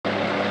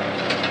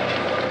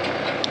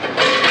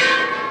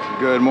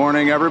Good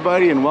morning,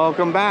 everybody, and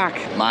welcome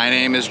back. My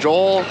name is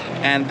Joel,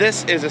 and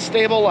this is A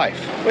Stable Life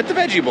with the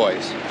Veggie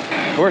Boys.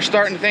 We're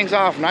starting things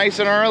off nice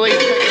and early,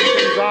 kicking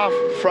things off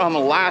from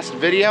last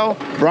video.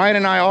 Brian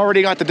and I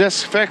already got the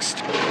disc fixed.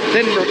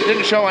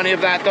 Didn't show any of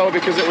that though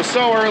because it was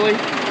so early.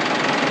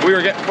 We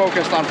were getting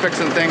focused on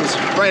fixing things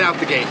right out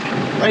the gate.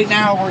 Right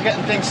now, we're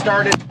getting things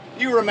started.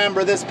 You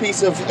remember this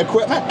piece of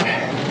equipment?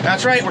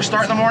 That's right, we're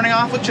starting the morning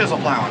off with chisel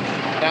plowing.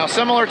 Now,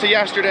 similar to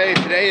yesterday,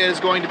 today is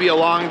going to be a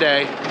long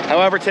day.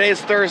 However, today is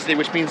Thursday,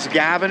 which means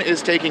Gavin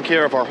is taking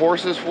care of our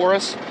horses for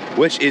us,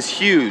 which is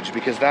huge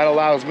because that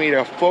allows me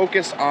to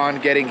focus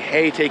on getting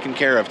hay taken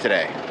care of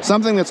today.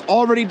 Something that's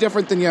already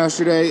different than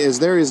yesterday is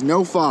there is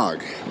no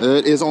fog.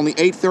 It is only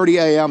 8:30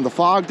 a.m. The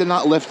fog did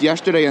not lift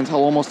yesterday until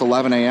almost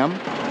 11 a.m.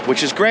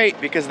 which is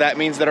great because that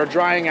means that our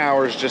drying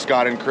hours just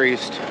got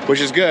increased, which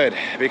is good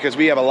because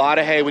we have a lot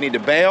of hay we need to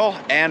bale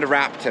and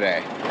wrap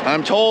today.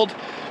 I'm told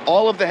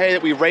all of the hay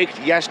that we raked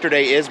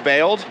yesterday is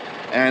baled,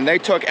 and they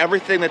took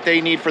everything that they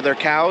need for their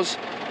cows.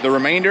 The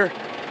remainder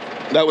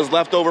that was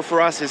left over for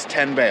us is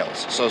 10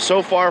 bales.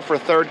 So far for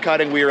third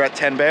cutting, we are at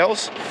 10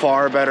 bales.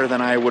 Far better than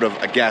I would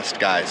have guessed,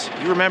 guys.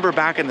 You remember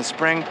back in the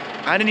spring,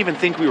 I didn't even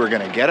think we were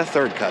gonna get a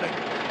third cutting.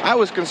 I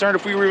was concerned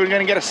if we were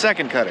gonna get a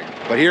second cutting,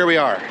 but here we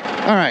are.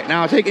 All right,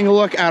 now taking a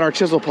look at our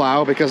chisel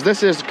plow, because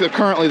this is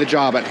currently the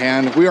job at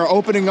hand. We are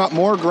opening up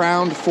more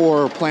ground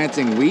for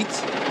planting wheat.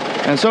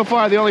 And so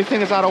far, the only thing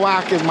that's out of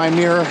whack is my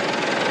mirror.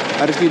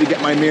 I just need to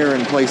get my mirror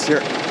in place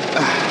here.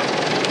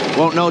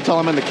 Won't know till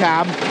I'm in the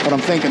cab, but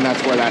I'm thinking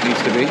that's where that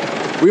needs to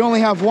be. We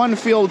only have one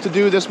field to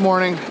do this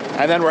morning,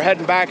 and then we're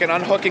heading back and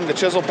unhooking the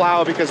chisel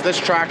plow because this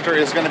tractor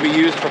is gonna be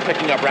used for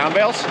picking up round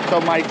bales. So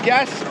my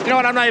guess, you know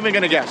what, I'm not even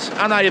gonna guess.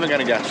 I'm not even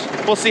gonna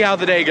guess. We'll see how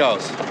the day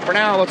goes. For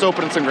now, let's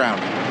open some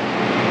ground.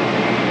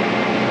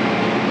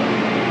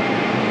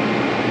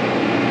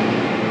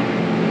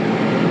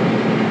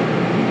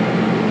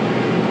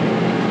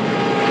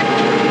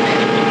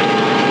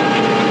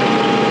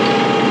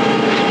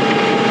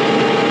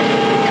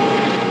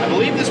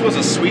 Was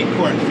a sweet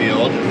corn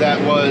field that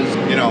was,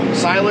 you know,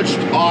 silaged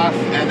off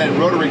and then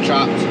rotary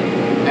chopped,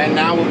 and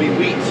now will be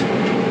wheat.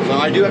 So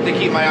I do have to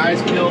keep my eyes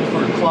peeled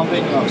for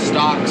clumping of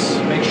stalks,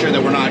 make sure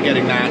that we're not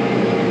getting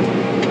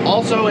that.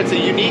 Also, it's a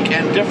unique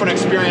and different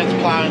experience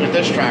plowing with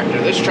this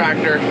tractor. This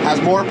tractor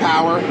has more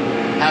power,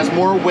 has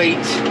more weight,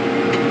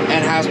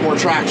 and has more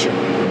traction.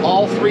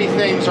 All three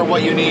things are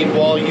what you need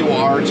while you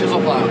are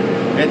chisel plowing.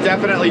 It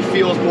definitely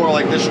feels more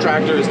like this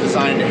tractor is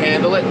designed to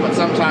handle it, but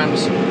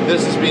sometimes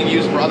this is being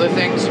used for other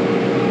things.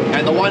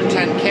 And the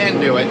 110 can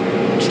do it,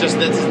 it's just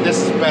this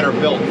is better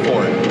built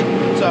for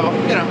it. So,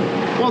 you know,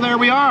 well, there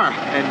we are.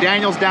 And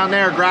Daniel's down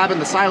there grabbing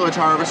the silage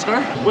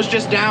harvester. Was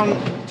just down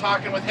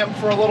talking with him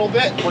for a little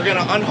bit. We're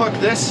gonna unhook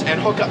this and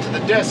hook up to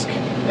the disc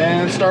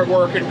and start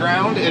working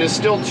ground. It is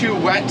still too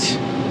wet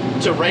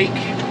to rake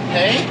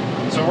hay.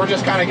 So we're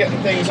just kind of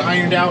getting things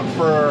ironed out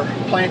for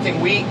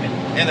planting wheat,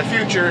 in the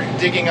future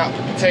digging up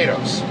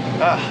potatoes.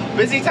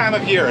 Busy time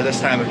of year this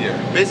time of year.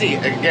 Busy,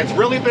 it gets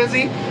really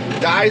busy,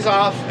 dies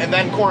off, and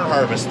then corn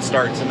harvest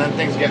starts, and then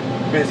things get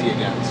busy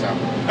again. So,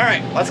 all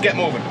right, let's get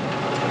moving.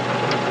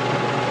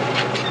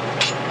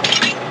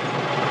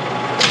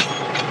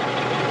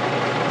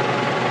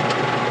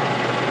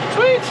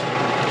 Sweet.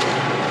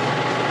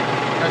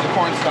 There's a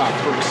corn stalk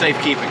for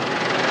safekeeping.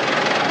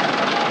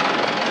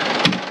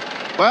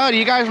 Well, do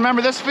you guys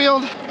remember this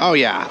field? Oh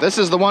yeah, this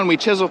is the one we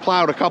chisel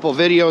plowed a couple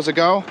videos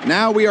ago.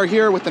 Now we are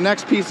here with the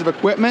next piece of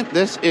equipment.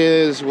 This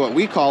is what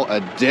we call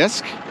a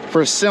disc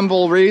for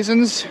simple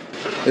reasons.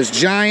 There's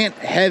giant,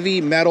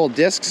 heavy metal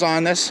discs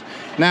on this.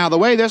 Now, the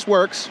way this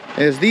works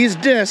is these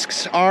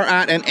discs are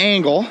at an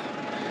angle.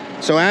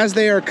 So as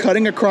they are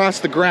cutting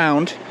across the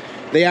ground,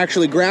 they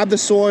actually grab the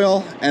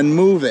soil and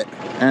move it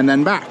and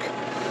then back.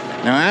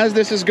 Now, as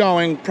this is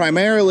going,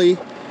 primarily,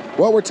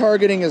 what we're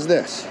targeting is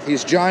this,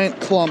 these giant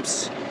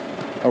clumps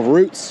of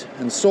roots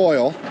and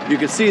soil. You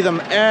can see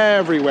them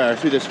everywhere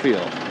through this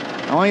field.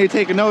 I want you to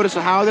take a notice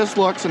of how this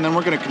looks, and then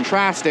we're gonna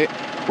contrast it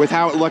with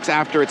how it looks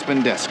after it's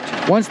been disked.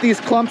 Once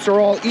these clumps are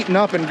all eaten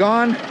up and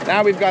gone,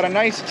 now we've got a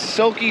nice,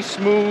 silky,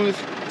 smooth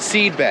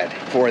seed bed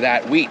for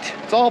that wheat.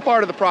 It's all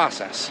part of the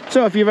process.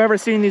 So if you've ever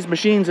seen these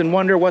machines and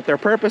wonder what their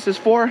purpose is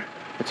for,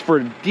 it's for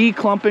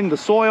declumping the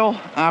soil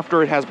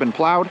after it has been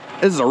plowed.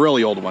 This is a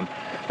really old one.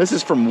 This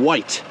is from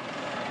White.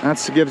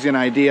 That gives you an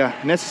idea.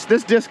 And this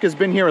disc has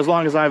been here as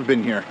long as I've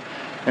been here.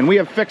 And we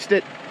have fixed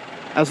it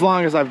as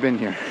long as I've been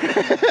here.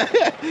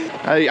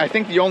 I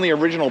think the only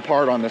original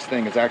part on this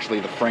thing is actually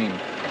the frame.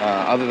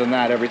 Other than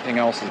that, everything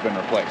else has been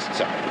replaced.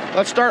 So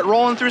let's start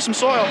rolling through some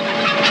soil.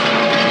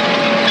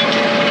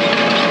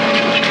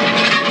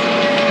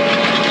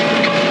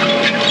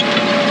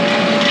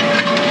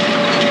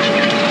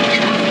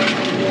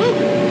 Woo.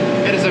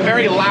 It is a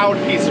very loud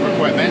piece of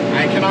equipment.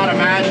 I cannot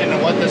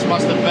imagine what this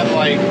must have been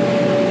like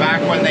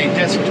back when they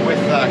disked with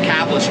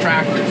cabless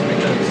tractors,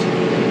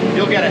 because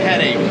you'll get a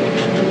headache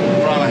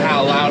from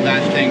how loud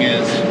that thing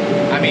is.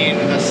 I mean,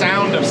 the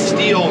sound of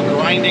steel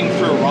grinding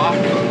through rock,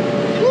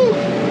 woo,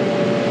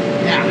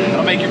 yeah,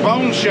 it'll make your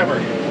bones shiver.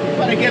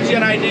 but it gives you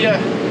an idea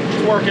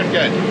it's working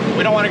good.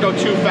 We don't want to go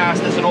too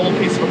fast. It's an old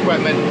piece of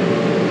equipment.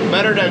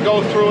 Better to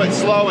go through it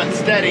slow and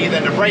steady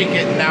than to break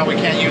it and now we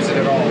can't use it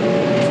at all.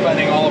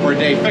 Spending all of our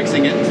day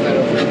fixing it instead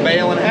of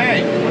baling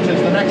hay, which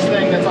is the next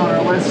thing that's on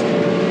our list.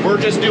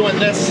 We're just doing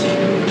this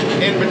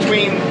in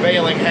between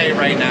baling hay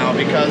right now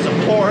because, of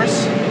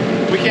course,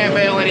 we can't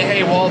bale any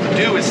hay while the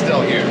dew is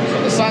still here.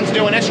 So the sun's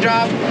doing its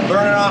job,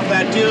 burning off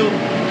that dew,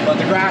 but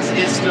the grass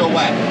is still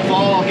wet.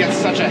 Fall gets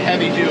such a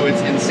heavy dew,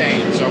 it's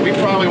insane. So we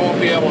probably won't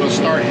be able to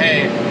start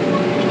hay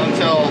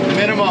until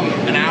minimum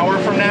an hour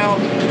from now,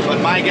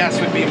 but my guess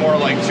would be more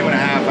like 2.5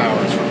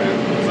 hours from now.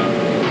 So,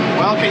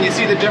 well, can you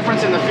see the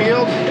difference in the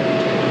field?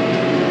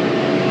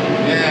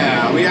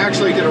 Yeah, we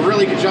actually did a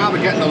really good job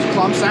of getting those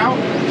clumps out.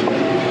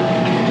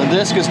 The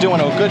disc is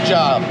doing a good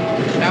job.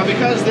 Now,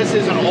 because this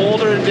is an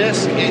older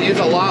disc, it is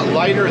a lot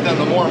lighter than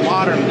the more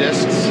modern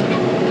discs.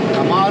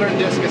 A modern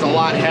disc is a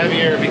lot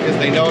heavier because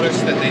they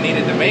noticed that they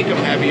needed to make them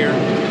heavier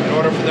in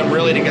order for them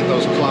really to get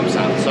those clumps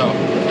out. So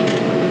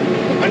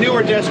a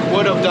newer disc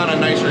would have done a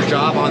nicer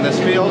job on this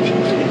field,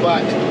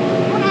 but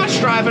we're not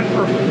striving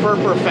for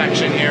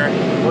perfection here.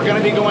 We're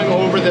going to be going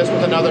over this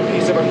with another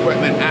piece of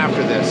equipment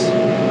after this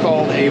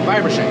called a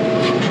vibrashank,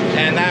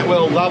 and that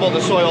will level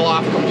the soil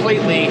off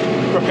completely,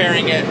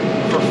 preparing it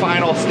for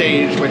final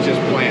stage, which is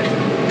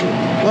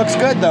planting. Looks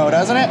good though,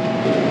 doesn't it?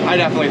 I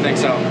definitely think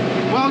so.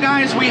 Well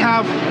guys, we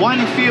have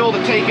one field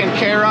taken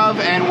care of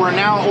and we're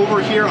now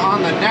over here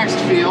on the next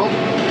field.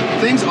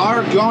 Things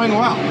are going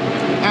well.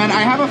 And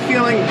I have a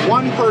feeling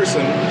one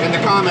person in the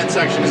comment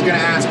section is going to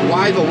ask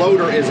why the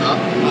loader is up.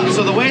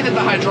 So the way that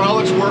the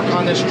hydraulics work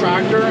on this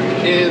tractor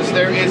is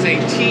there is a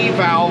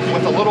T-valve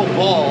with a little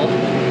ball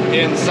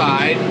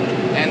inside.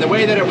 And the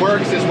way that it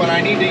works is when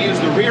I need to use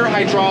the rear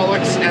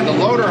hydraulics and the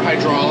loader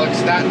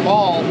hydraulics, that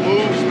ball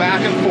moves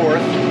back and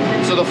forth.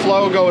 So the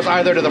flow goes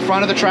either to the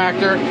front of the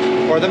tractor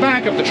or the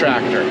back of the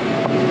tractor.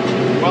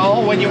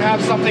 Well, when you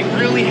have something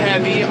really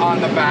heavy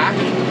on the back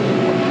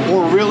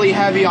or really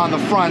heavy on the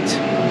front,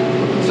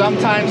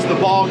 sometimes the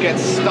ball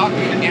gets stuck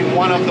in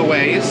one of the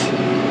ways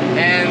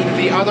and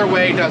the other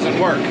way doesn't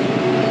work.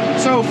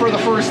 So for the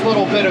first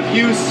little bit of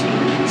use,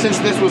 since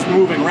this was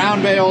moving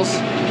round bales,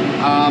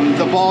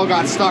 the ball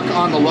got stuck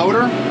on the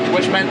loader,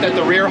 which meant that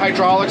the rear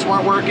hydraulics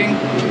weren't working.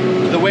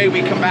 The way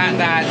we combat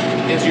that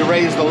is you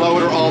raise the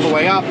loader all the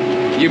way up,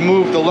 you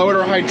move the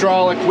loader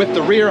hydraulic with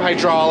the rear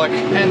hydraulic,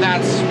 and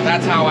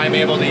that's how I'm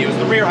able to use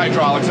the rear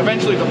hydraulics.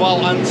 Eventually the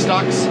ball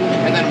unstucks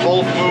and then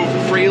both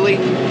move freely.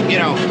 You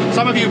know,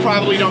 some of you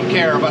probably don't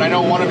care, but I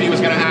know one of you is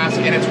going to ask,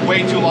 and it's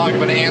way too long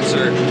of an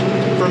answer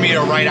for me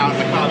to write out in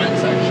the comment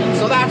section.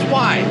 So that's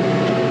why.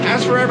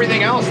 As for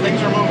everything else,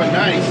 things are moving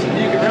nice.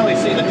 You can really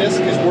see the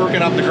disc is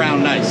working up the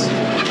ground nice.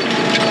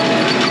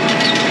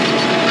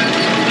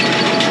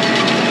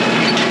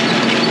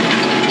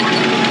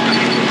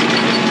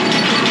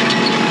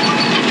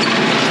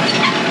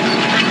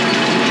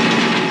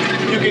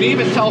 You can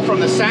even tell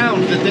from the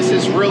sound that this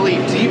is really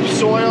deep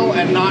soil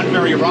and not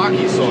very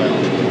rocky soil,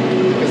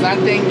 because that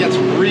thing gets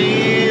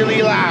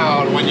really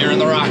loud when you're in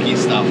the rocky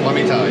stuff, let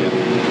me tell you.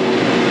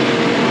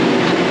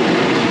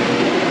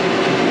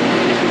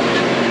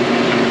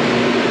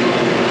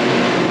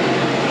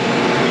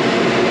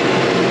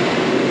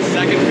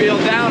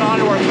 Field down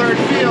onto our third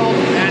field,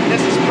 and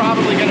this is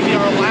probably going to be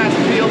our last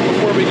field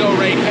before we go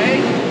rake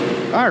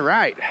hay. All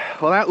right,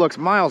 well that looks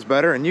miles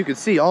better, and you can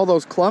see all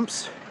those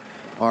clumps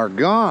are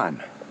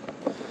gone.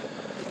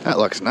 That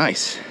looks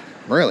nice,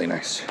 really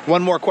nice.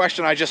 One more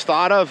question I just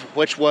thought of,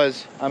 which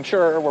was, I'm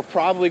sure we're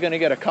probably going to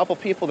get a couple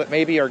people that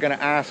maybe are going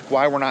to ask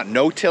why we're not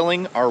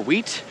no-tilling our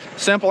wheat.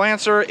 Simple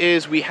answer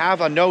is we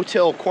have a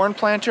no-till corn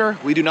planter.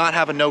 We do not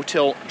have a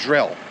no-till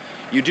drill.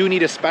 You do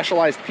need a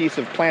specialized piece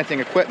of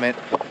planting equipment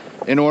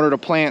in order to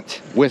plant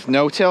with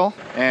no-till,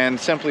 and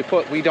simply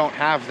put, we don't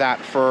have that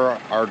for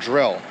our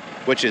drill,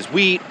 which is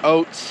wheat,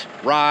 oats,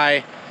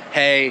 rye,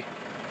 hay,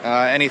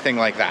 anything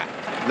like that.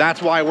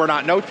 That's why we're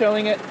not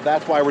no-tilling it.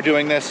 That's why we're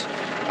doing this.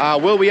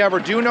 Will we ever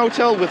do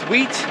no-till with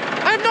wheat?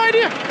 I have no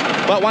idea,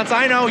 but once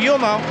I know, you'll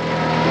know.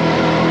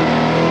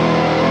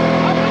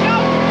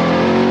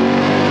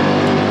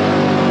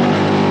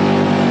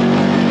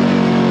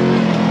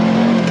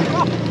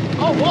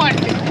 Oh boy,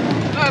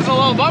 that was a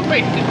little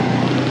bumpy.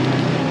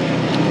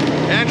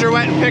 Andrew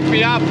went and picked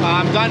me up.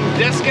 I'm done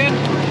disking,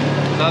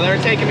 so they're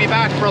taking me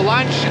back for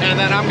lunch, and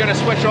then I'm gonna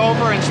switch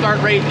over and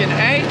start raking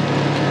hay.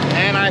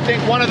 And I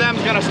think one of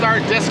them's gonna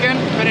start disking,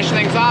 finish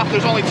things off.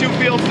 There's only 2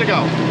 fields to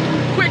go.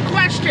 Quick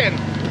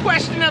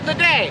question of the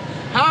day.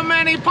 How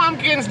many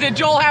pumpkins did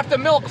Joel have to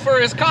milk for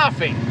his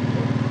coffee?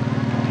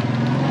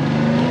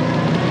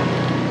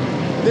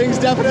 Things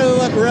definitely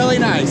look really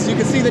nice. You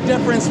can see the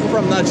difference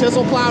from the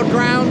chisel plowed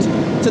ground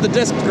to the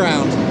disc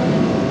ground.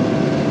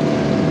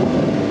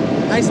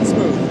 Nice and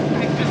smooth.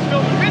 I just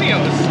filming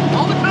videos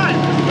all the time.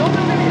 Just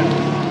filming videos.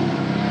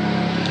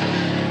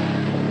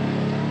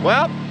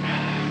 Well,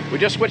 we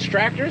just switched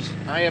tractors.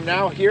 I am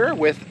now here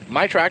with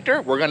my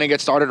tractor. We're gonna get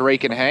started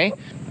raking hay.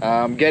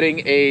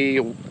 Getting a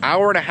 1.5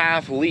 hour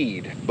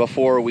lead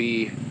before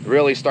we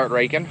really start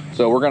raking.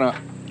 So we're gonna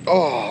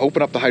Oh,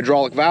 open up the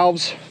hydraulic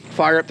valves,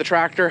 fire up the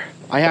tractor.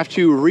 I have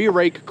to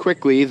re-rake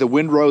quickly the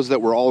windrows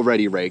that were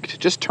already raked.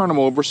 Just turn them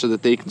over so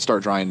that they can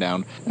start drying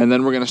down. And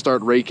then we're gonna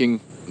start raking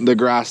the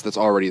grass that's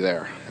already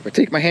there. If I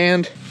take my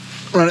hand,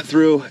 run it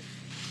through,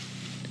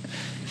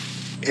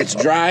 it's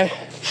dry,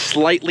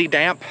 slightly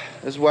damp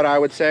is what I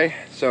would say.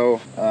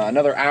 So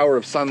another hour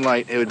of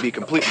sunlight, it would be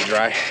completely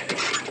dry.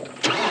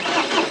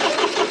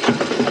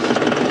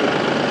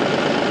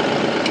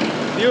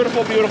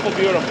 Beautiful, beautiful,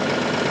 beautiful.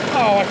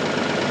 Oh,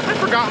 I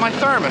forgot my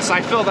thermos.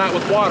 I fill that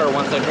with water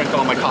once I drink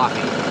all my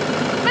coffee.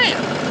 Man,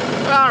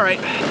 all right.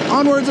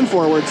 Onwards and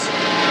forwards.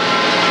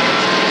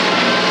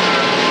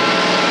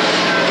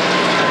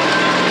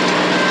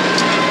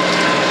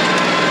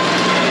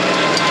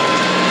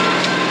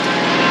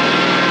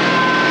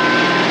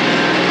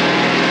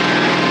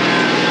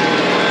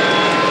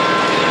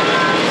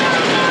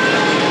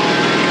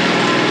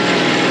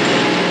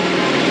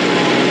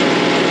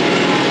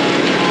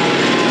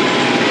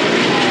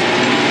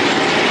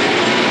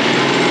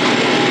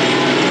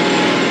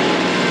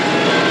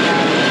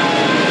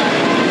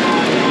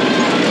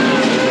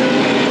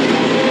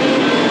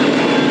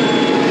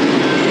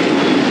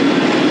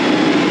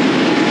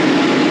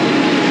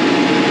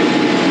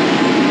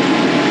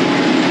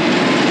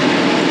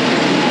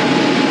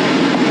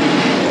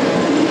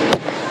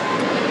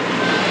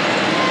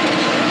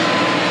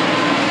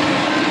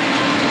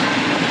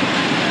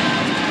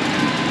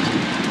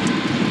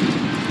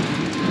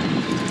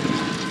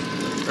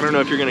 I don't know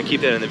if you're gonna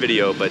keep that in the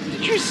video, but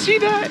did you see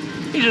that?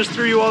 He just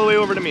threw you all the way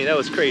over to me. That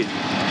was crazy.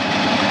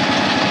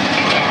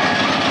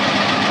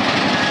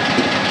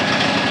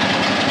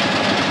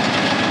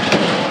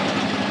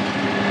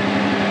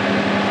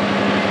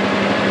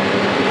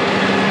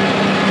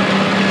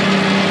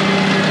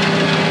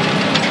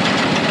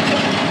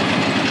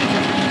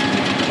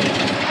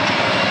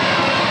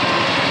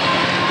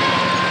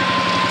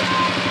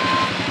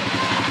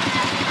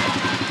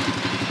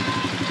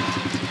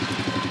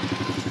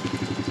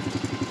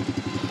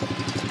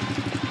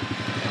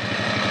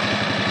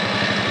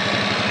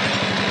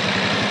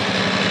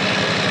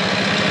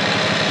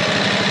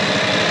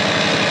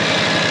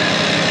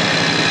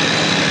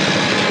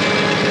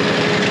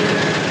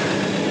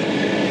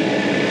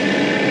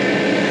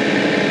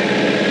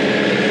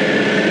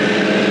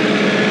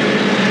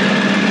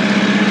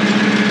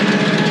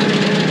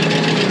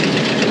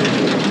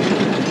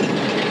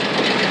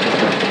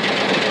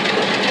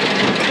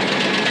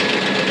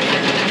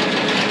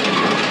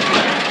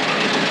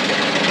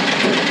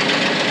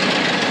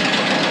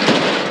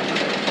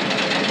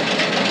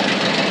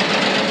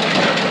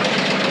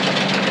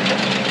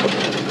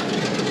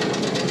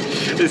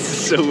 This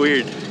is so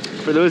weird.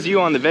 For those of you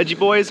on the Veggie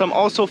Boys, I'm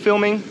also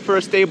filming for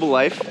A Stable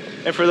Life.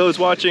 And for those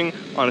watching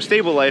on A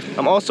Stable Life,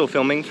 I'm also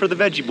filming for the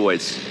Veggie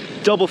Boys.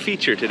 Double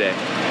feature today.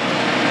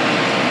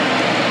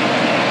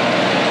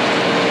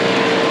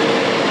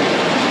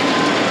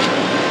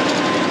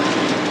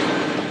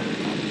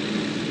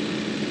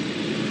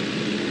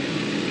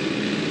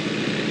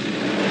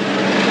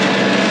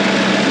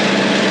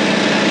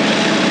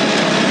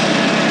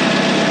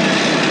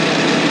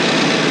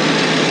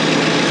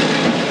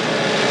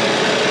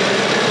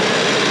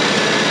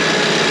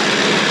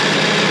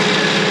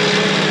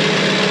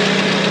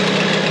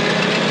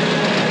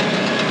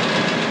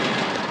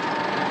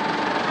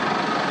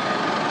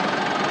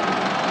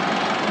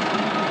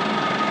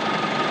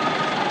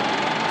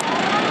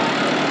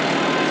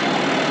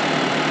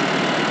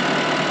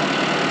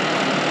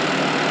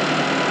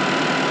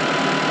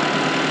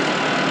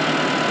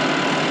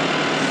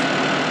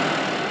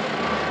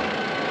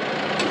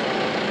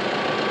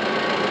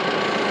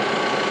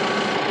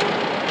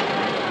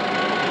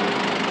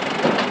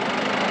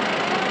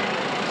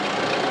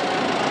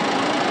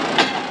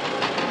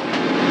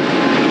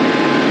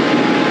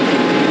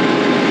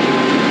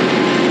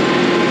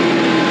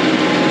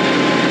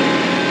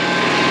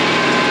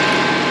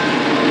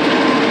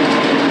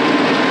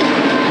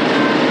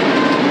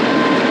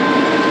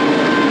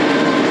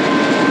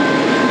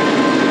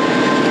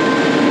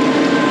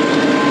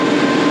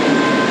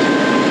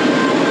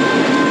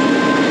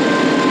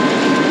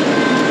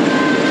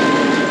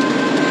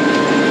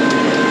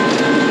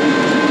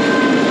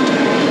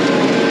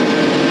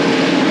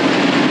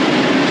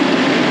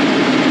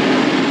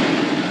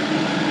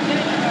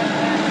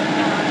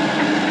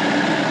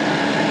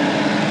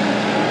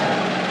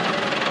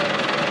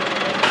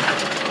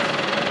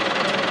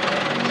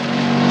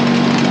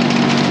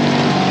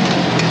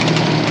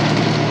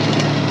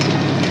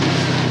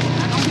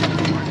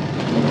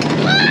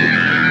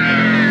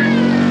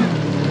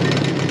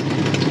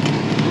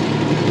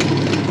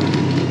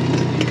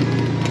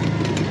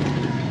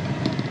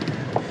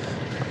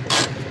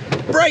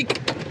 Break!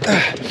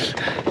 Am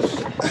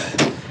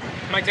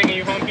I taking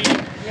you home, Pete?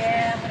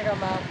 Yeah, I'm gonna go,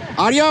 Mom.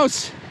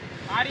 Adios!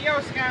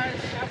 Adios, guys.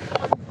 Have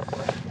fun.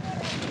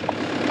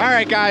 All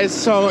right, guys,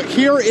 so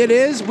here it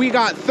is. We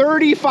got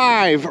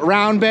 35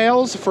 round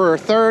bales for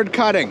third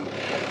cutting.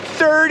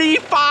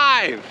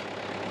 35!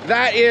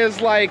 That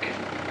is like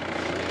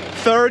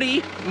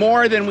 30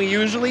 more than we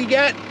usually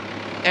get.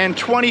 and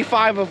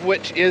 25 of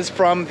which is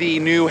from the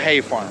new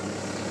hay farm.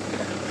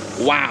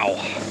 Wow.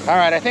 All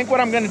right, I think what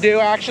I'm gonna do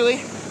actually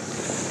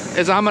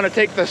is I'm gonna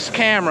take this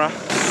camera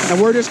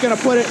and we're just gonna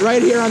put it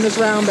right here on this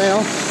round bale,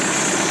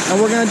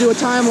 and we're gonna do a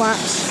time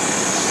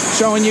lapse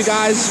showing you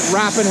guys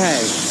wrapping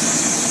hay.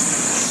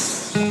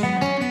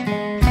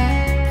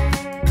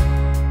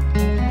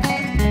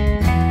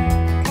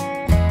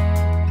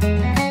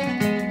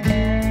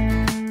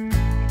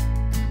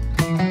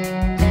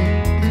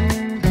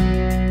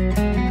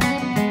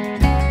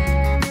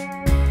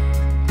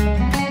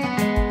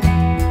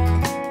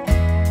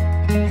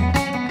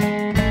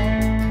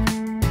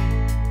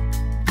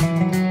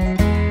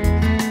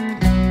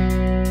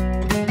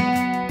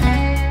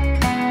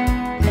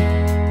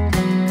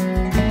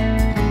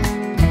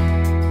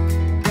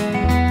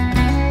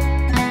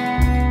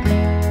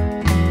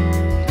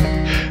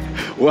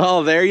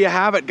 Well, there you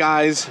have it,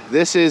 guys.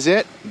 This is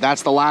it.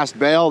 That's the last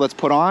bale that's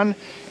put on.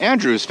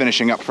 Andrew's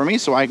finishing up for me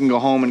so I can go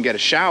home and get a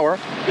shower,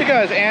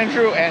 because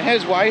Andrew and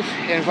his wife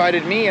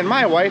invited me and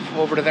my wife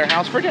over to their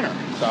house for dinner.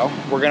 So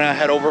we're gonna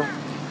head over,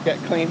 get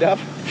cleaned up.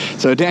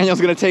 So Daniel's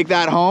gonna take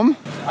that home.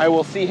 I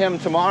will see him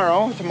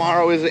tomorrow.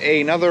 Tomorrow is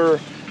another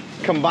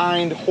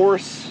combined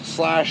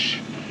horse/farm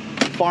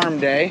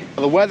day.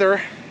 The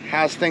weather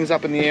has things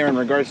up in the air in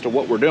regards to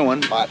what we're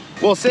doing, but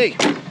we'll see.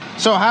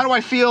 So how do I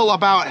feel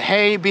about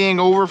hay being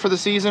over for the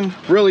season?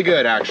 Really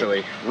good,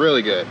 actually,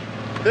 really good.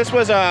 This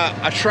was a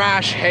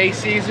trash hay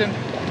season.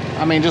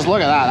 I mean, just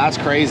look at that, that's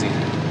crazy.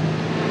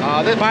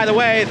 By the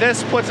way,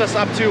 this puts us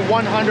up to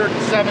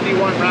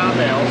 171 round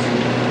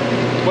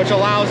bales, which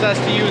allows us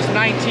to use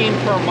 19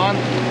 per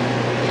month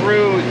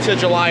through to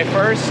July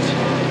 1st.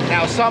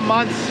 Now, some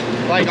months,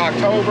 like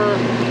October,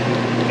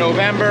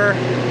 November,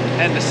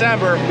 and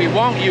December, we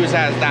won't use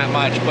as that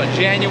much, but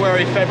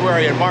January,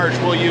 February, and March,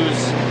 we'll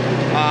use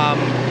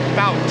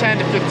about 10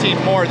 to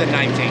 15 more than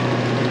 19,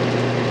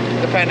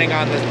 depending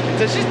on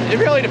it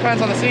really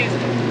depends on the season.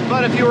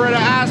 But if you were to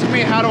ask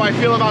me how do I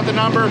feel about the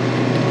number,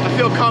 I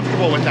feel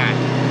comfortable with that.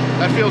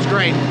 That feels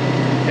great.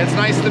 It's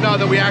nice to know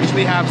that we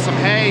actually have some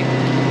hay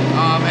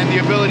and the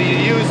ability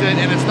to use it,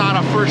 and it's not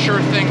a for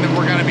sure thing that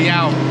we're gonna be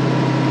out.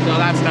 So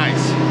that's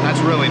nice, that's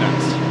really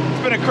nice.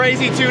 It's been a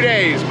crazy 2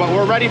 days, but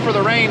we're ready for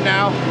the rain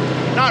now.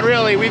 Not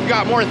really, we've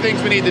got more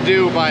things we need to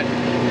do, but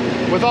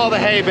with all the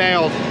hay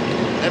baled,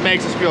 it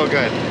makes us feel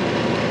good.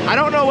 I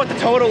don't know what the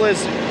total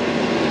is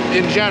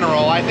in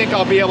general. I think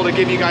I'll be able to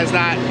give you guys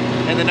that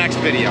in the next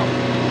video.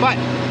 But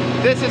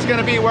this is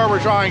gonna be where we're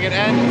drawing an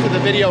end to the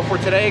video for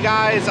today,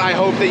 guys. I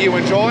hope that you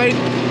enjoyed.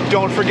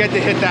 Don't forget to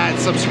hit that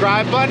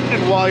subscribe button,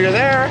 and while you're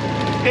there,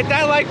 hit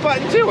that like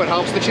button too. It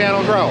helps the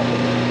channel grow.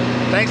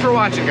 Thanks for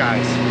watching,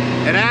 guys.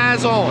 And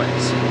as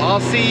always,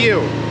 I'll see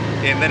you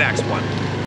in the next one.